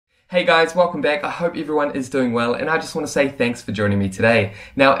Hey guys, welcome back. I hope everyone is doing well, and I just want to say thanks for joining me today.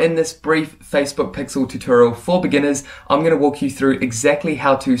 Now, in this brief Facebook pixel tutorial for beginners, I'm going to walk you through exactly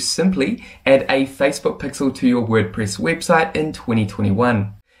how to simply add a Facebook pixel to your WordPress website in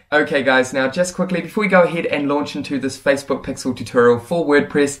 2021. Okay guys, now just quickly, before we go ahead and launch into this Facebook pixel tutorial for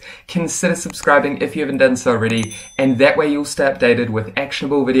WordPress, consider subscribing if you haven't done so already, and that way you'll stay updated with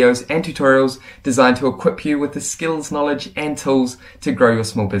actionable videos and tutorials designed to equip you with the skills, knowledge, and tools to grow your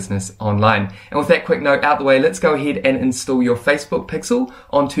small business online. And with that quick note out the way, let's go ahead and install your Facebook pixel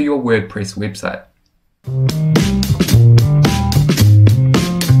onto your WordPress website.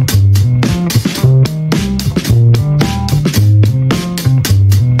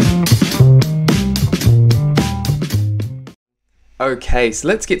 Okay, so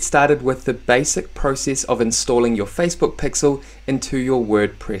let's get started with the basic process of installing your Facebook pixel into your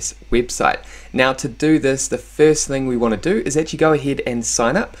WordPress website. Now, to do this, the first thing we want to do is actually go ahead and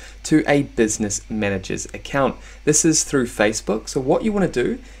sign up to a business manager's account. This is through Facebook, so what you want to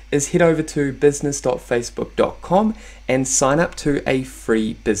do is head over to business.facebook.com and sign up to a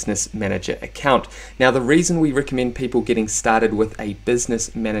free business manager account. Now, the reason we recommend people getting started with a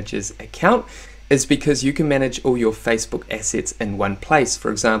business manager's account is because you can manage all your Facebook assets in one place. For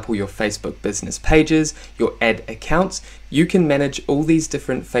example, your Facebook business pages, your ad accounts. You can manage all these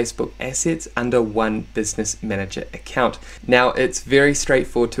different Facebook assets under one business manager account. Now, it's very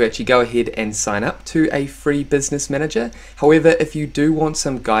straightforward to actually go ahead and sign up to a free business manager. However, if you do want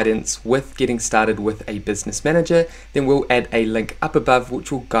some guidance with getting started with a business manager, then we'll add a link up above which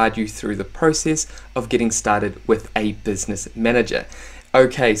will guide you through the process of getting started with a business manager.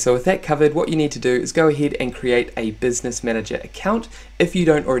 Okay, so with that covered, what you need to do is go ahead and create a business manager account if you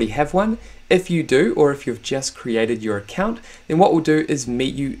don't already have one. If you do, or if you've just created your account, then what we'll do is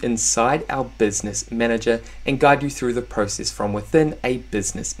meet you inside our business manager and guide you through the process from within a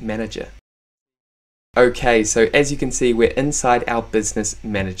business manager. Okay, so as you can see, we're inside our business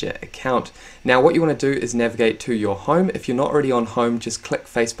manager account. Now, what you want to do is navigate to your home. If you're not already on home, just click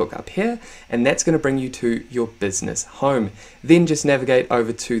Facebook up here, and that's going to bring you to your business home. Then just navigate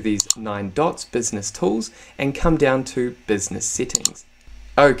over to these 9 dots, business tools, and come down to business settings.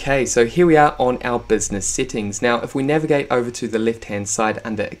 Okay, so here we are on our business settings. Now, if we navigate over to the left-hand side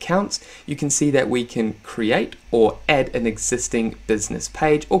under accounts, you can see that we can create or add an existing business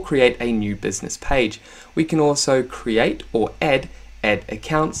page or create a new business page. We can also create or add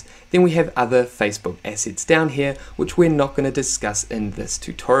accounts. Then we have other Facebook assets down here, which we're not going to discuss in this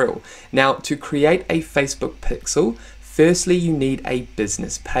tutorial. Now, to create a Facebook pixel, firstly, you need a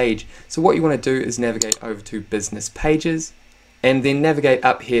business page. So what you want to do is navigate over to business pages, and then navigate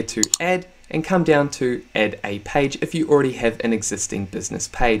up here to add and come down to add a page if you already have an existing business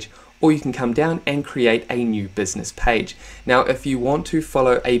page, or you can come down and create a new business page. Now, if you want to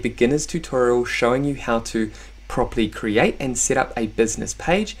follow a beginner's tutorial showing you how to properly create and set up a business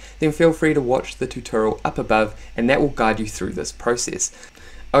page, then feel free to watch the tutorial up above, and that will guide you through this process.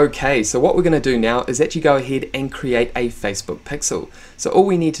 Okay, so what we're going to do now is actually go ahead and create a Facebook pixel. So all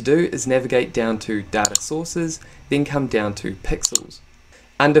we need to do is navigate down to data sources, then come down to pixels.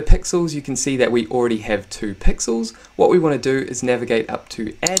 Under pixels, you can see that we already have 2 pixels. What we want to do is navigate up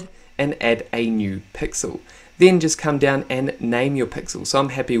to add and add a new pixel. Then just come down and name your pixel. So I'm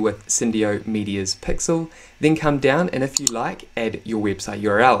happy with Cindio Media's pixel. Then come down and if you like, add your website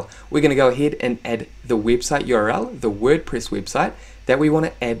URL. We're going to go ahead and add the website URL, the WordPress website that we want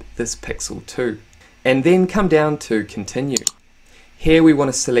to add this pixel to. And then come down to continue. Here we want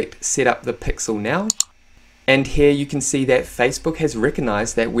to select set up the pixel now. And here you can see that Facebook has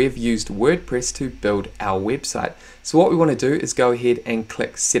recognized that we've used WordPress to build our website. So what we want to do is go ahead and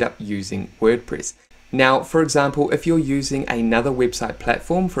click set up using WordPress. Now, for example, if you're using another website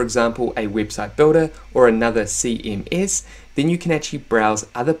platform, for example, a website builder or another CMS, then you can actually browse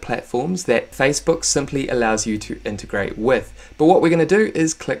other platforms that Facebook simply allows you to integrate with. But what we're going to do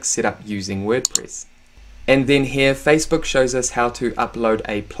is click set up using WordPress. And then here, Facebook shows us how to upload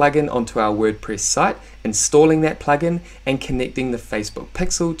a plugin onto our WordPress site, installing that plugin and connecting the Facebook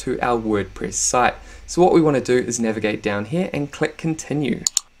pixel to our WordPress site. So what we want to do is navigate down here and click continue.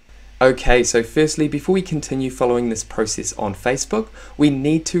 Okay, so firstly, before we continue following this process on Facebook, we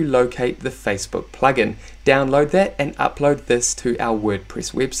need to locate the Facebook plugin, download that and upload this to our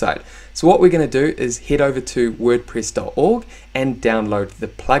WordPress website. So what we're going to do is head over to wordpress.org and download the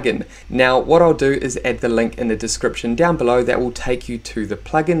plugin. Now, what I'll do is add the link in the description down below that will take you to the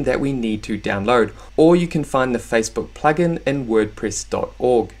plugin that we need to download, or you can find the Facebook plugin in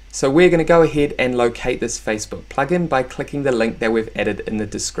wordpress.org. So we're going to go ahead and locate this Facebook plugin by clicking the link that we've added in the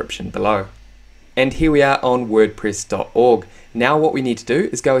description below. And here we are on WordPress.org. Now what we need to do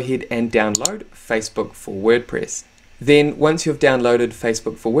is go ahead and download Facebook for WordPress. Then once you've downloaded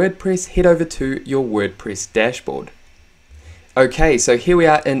Facebook for WordPress, head over to your WordPress dashboard. Okay, so here we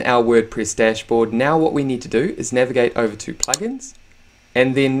are in our WordPress dashboard. Now what we need to do is navigate over to plugins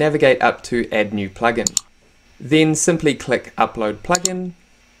and then navigate up to add new plugin. Then simply click upload plugin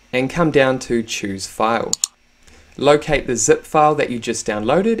and come down to choose file. Locate the zip file that you just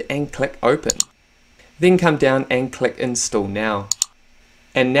downloaded and click open. Then come down and click install now.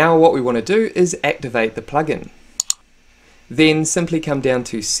 And now what we want to do is activate the plugin. Then simply come down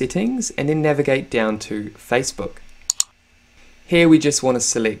to settings and then navigate down to Facebook. Here we just want to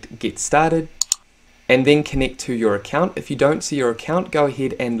select get started and then connect to your account. If you don't see your account, go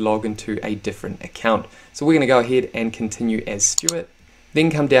ahead and log into a different account. So we're going to go ahead and continue as Stewart, then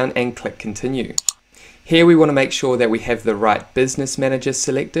come down and click continue. Here we want to make sure that we have the right business manager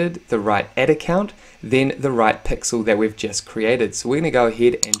selected, the right ad account, then the right pixel that we've just created. So we're going to go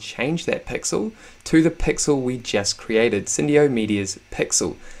ahead and change that pixel to the pixel we just created, Syndio Media's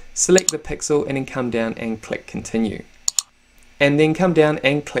pixel. Select the pixel and then come down and click continue. And then come down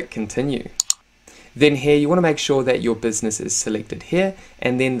and click continue. Then here you want to make sure that your business is selected here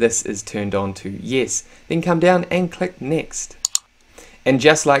and then this is turned on to yes. Then come down and click next. And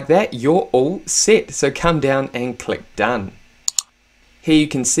just like that, you're all set. So come down and click done. Here you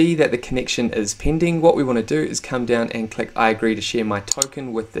can see that the connection is pending. What we want to do is come down and click I agree to share my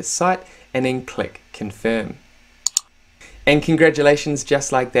token with this site and then click confirm. And congratulations,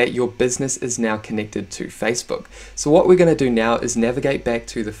 just like that, your business is now connected to Facebook. So what we're going to do now is navigate back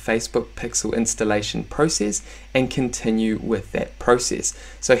to the Facebook Pixel installation process and continue with that process.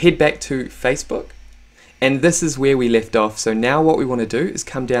 So head back to Facebook, and this is where we left off. So now what we want to do is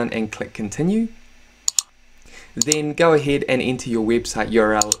come down and click continue. Then go ahead and enter your website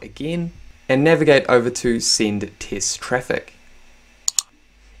URL again and navigate over to send test traffic.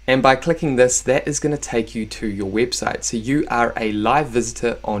 And by clicking this, that is going to take you to your website. So you are a live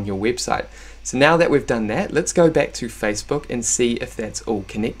visitor on your website. So now that we've done that, let's go back to Facebook and see if that's all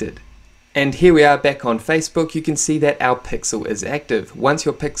connected. And here we are back on Facebook. You can see that our pixel is active. Once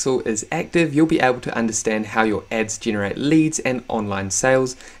your pixel is active, you'll be able to understand how your ads generate leads and online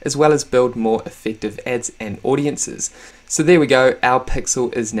sales, as well as build more effective ads and audiences. So there we go, our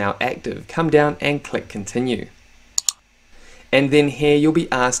pixel is now active. Come down and click continue. And then here you'll be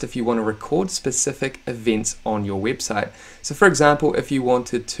asked if you want to record specific events on your website. So for example, if you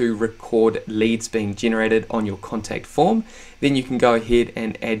wanted to record leads being generated on your contact form, then you can go ahead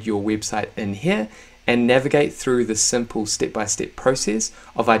and add your website in here and navigate through the simple step-by-step process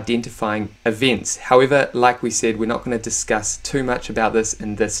of identifying events. However, like we said, we're not going to discuss too much about this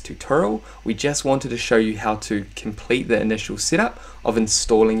in this tutorial. We just wanted to show you how to complete the initial setup of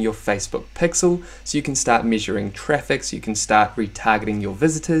installing your Facebook pixel so you can start measuring traffic, so you can start retargeting your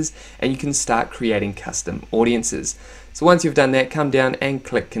visitors, and you can start creating custom audiences. So once you've done that, come down and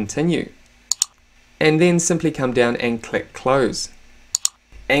click continue. And then simply come down and click close.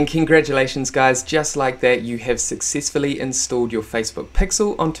 And congratulations guys, just like that, you have successfully installed your Facebook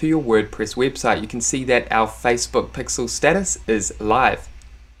pixel onto your WordPress website. You can see that our Facebook pixel status is live.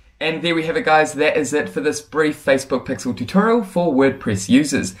 And there we have it guys, that is it for this brief Facebook Pixel tutorial for WordPress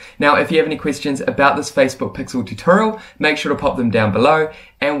users. Now if you have any questions about this Facebook Pixel tutorial, make sure to pop them down below.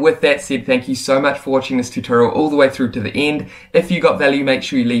 And with that said, thank you so much for watching this tutorial all the way through to the end. If you got value, make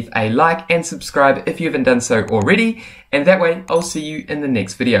sure you leave a like and subscribe if you haven't done so already. And that way, I'll see you in the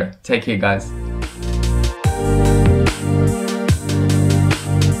next video. Take care guys.